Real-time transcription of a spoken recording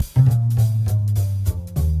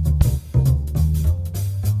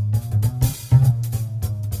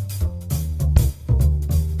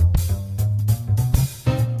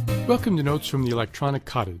Welcome to Notes from the Electronic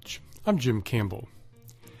Cottage. I'm Jim Campbell.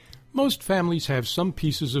 Most families have some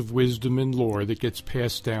pieces of wisdom and lore that gets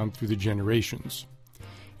passed down through the generations.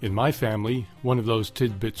 In my family, one of those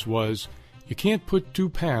tidbits was, you can't put 2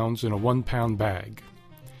 pounds in a 1 pound bag.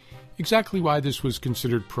 Exactly why this was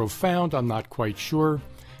considered profound, I'm not quite sure,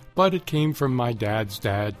 but it came from my dad's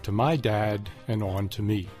dad to my dad and on to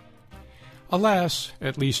me. Alas,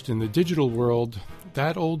 at least in the digital world,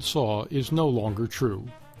 that old saw is no longer true.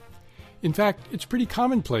 In fact, it's pretty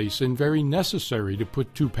commonplace and very necessary to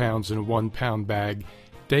put 2 pounds in a 1 pound bag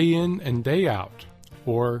day in and day out,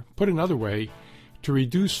 or, put another way, to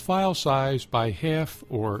reduce file size by half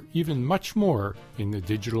or even much more in the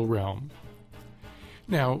digital realm.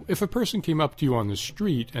 Now, if a person came up to you on the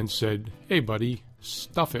street and said, "Hey buddy,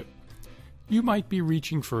 stuff it," you might be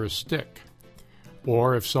reaching for a stick.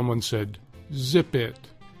 Or if someone said, "Zip it,"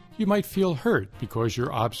 you might feel hurt because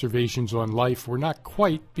your observations on life were not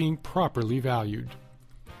quite being properly valued.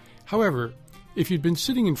 However, if you'd been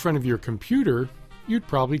sitting in front of your computer, you'd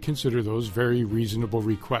probably consider those very reasonable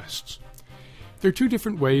requests. There are 2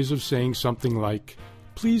 different ways of saying something like,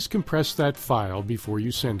 "Please compress that file before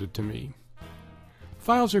you send it to me."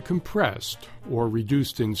 Files are compressed, or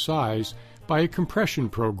reduced in size, by a compression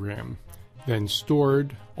program, then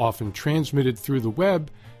stored, often transmitted through the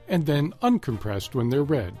web, and then uncompressed when they're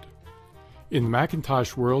read. In the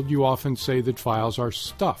Macintosh world, you often say that files are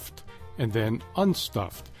stuffed, and then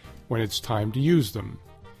unstuffed, when it's time to use them.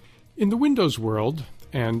 In the Windows world,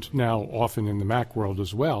 and now often in the Mac world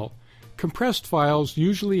as well, compressed files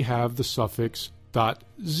usually have the suffix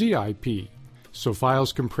 .zip, so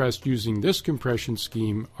files compressed using this compression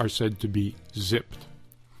scheme are said to be zipped.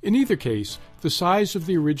 In either case, the size of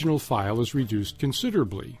the original file is reduced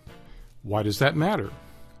considerably. Why does that matter?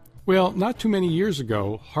 Well, not too many years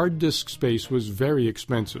ago, hard disk space was very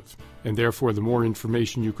expensive, and therefore the more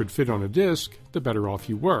information you could fit on a disk, the better off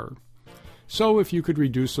you were. So if you could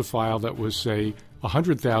reduce a file that was, say,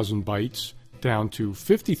 100,000 bytes down to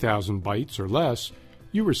 50,000 bytes or less,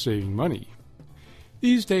 you were saving money.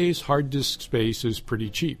 These days, hard disk space is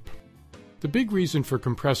pretty cheap. The big reason for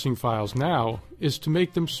compressing files now is to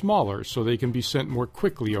make them smaller so they can be sent more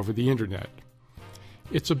quickly over the internet.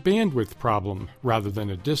 It's a bandwidth problem rather than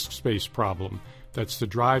a disk space problem that's the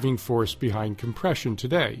driving force behind compression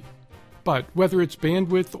today. But whether it's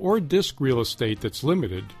bandwidth or disk real estate that's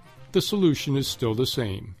limited, the solution is still the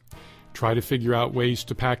same. Try to figure out ways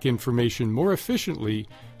to pack information more efficiently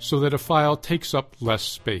so that a file takes up less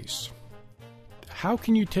space. How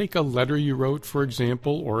can you take a letter you wrote, for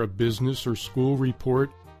example, or a business or school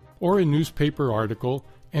report, or a newspaper article,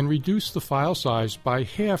 and reduce the file size by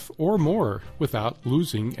half or more without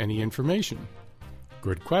losing any information?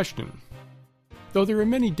 Good question. Though there are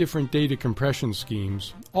many different data compression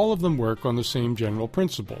schemes, all of them work on the same general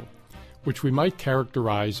principle, which we might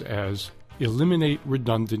characterize as eliminate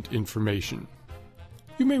redundant information.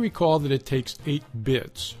 You may recall that it takes 8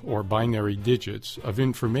 bits, or binary digits, of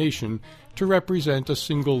information to represent a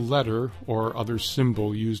single letter or other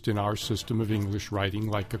symbol used in our system of English writing,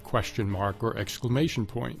 like a question mark or exclamation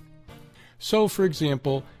point. So, for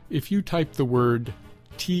example, if you type the word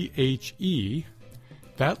THE,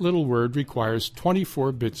 that little word requires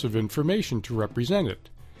 24 bits of information to represent it.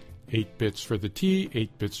 8 bits for the T,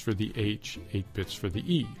 8 bits for the H, 8 bits for the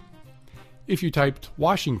E. If you typed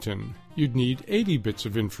Washington, you'd need 80 bits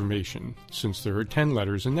of information, since there are 10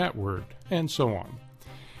 letters in that word, and so on.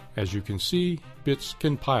 As you can see, bits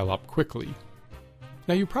can pile up quickly.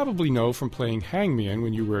 Now you probably know from playing Hangman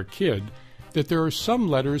when you were a kid that there are some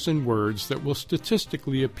letters and words that will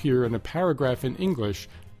statistically appear in a paragraph in English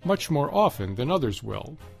much more often than others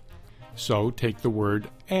will. So take the word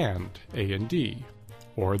and, A-N-D,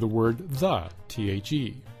 or the word the,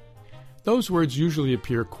 T-H-E. Those words usually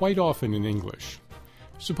appear quite often in English.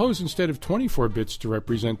 Suppose instead of 24 bits to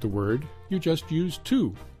represent the word, you just use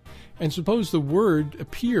 2. And suppose the word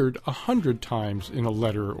appeared 100 times in a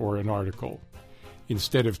letter or an article.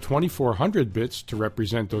 Instead of 2,400 bits to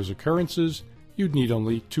represent those occurrences, you'd need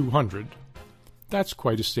only 200. That's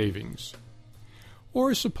quite a savings.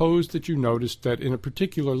 Or suppose that you noticed that in a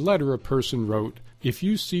particular letter a person wrote, "If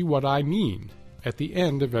you see what I mean," at the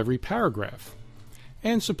end of every paragraph.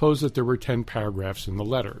 And suppose that there were 10 paragraphs in the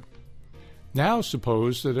letter. Now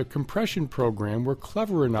suppose that a compression program were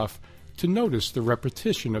clever enough to notice the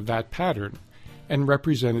repetition of that pattern and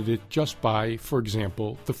represented it just by, for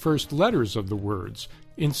example, the first letters of the words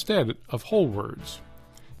instead of whole words.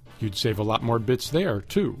 You'd save a lot more bits there,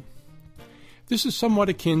 too. This is somewhat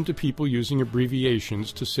akin to people using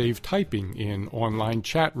abbreviations to save typing in online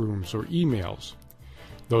chat rooms or emails.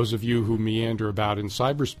 Those of you who meander about in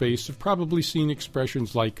cyberspace have probably seen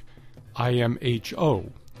expressions like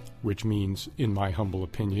IMHO, which means in my humble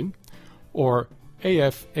opinion, or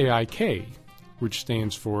AFAIK, which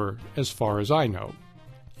stands for as far as I know.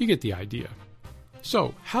 You get the idea.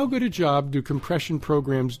 So, how good a job do compression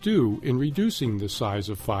programs do in reducing the size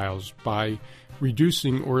of files by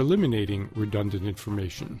reducing or eliminating redundant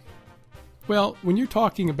information? Well, when you're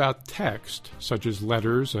talking about text, such as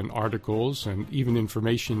letters and articles and even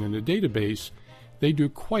information in a database, they do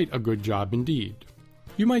quite a good job indeed.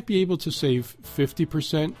 You might be able to save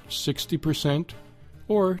 50%, 60%,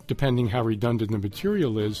 or, depending how redundant the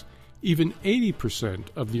material is, even 80%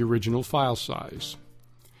 of the original file size.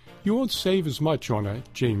 You won't save as much on a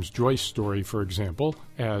James Joyce story, for example,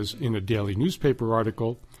 as in a daily newspaper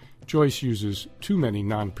article. Joyce uses too many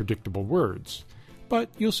non-predictable words, but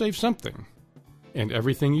you'll save something. And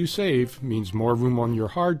everything you save means more room on your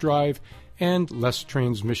hard drive and less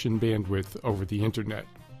transmission bandwidth over the internet.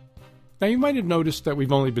 Now, you might have noticed that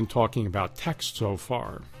we've only been talking about text so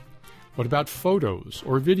far. What about photos,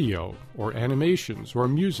 or video, or animations, or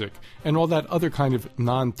music, and all that other kind of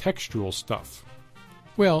non-textual stuff?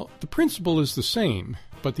 Well, the principle is the same,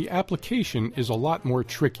 but the application is a lot more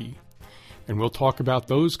tricky. And we'll talk about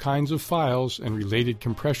those kinds of files and related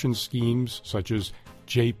compression schemes such as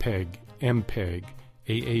JPEG, MPEG,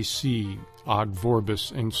 AAC, OGG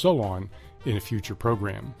Vorbis, and so on in a future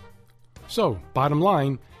program. So, bottom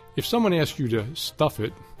line, if someone asks you to stuff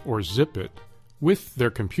it or zip it with their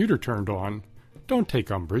computer turned on, don't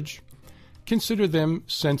take umbrage. Consider them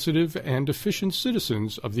sensitive and efficient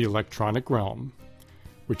citizens of the electronic realm,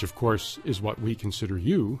 which of course is what we consider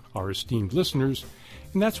you, our esteemed listeners,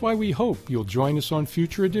 and that's why we hope you'll join us on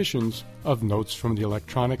future editions of Notes from the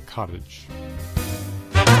Electronic Cottage.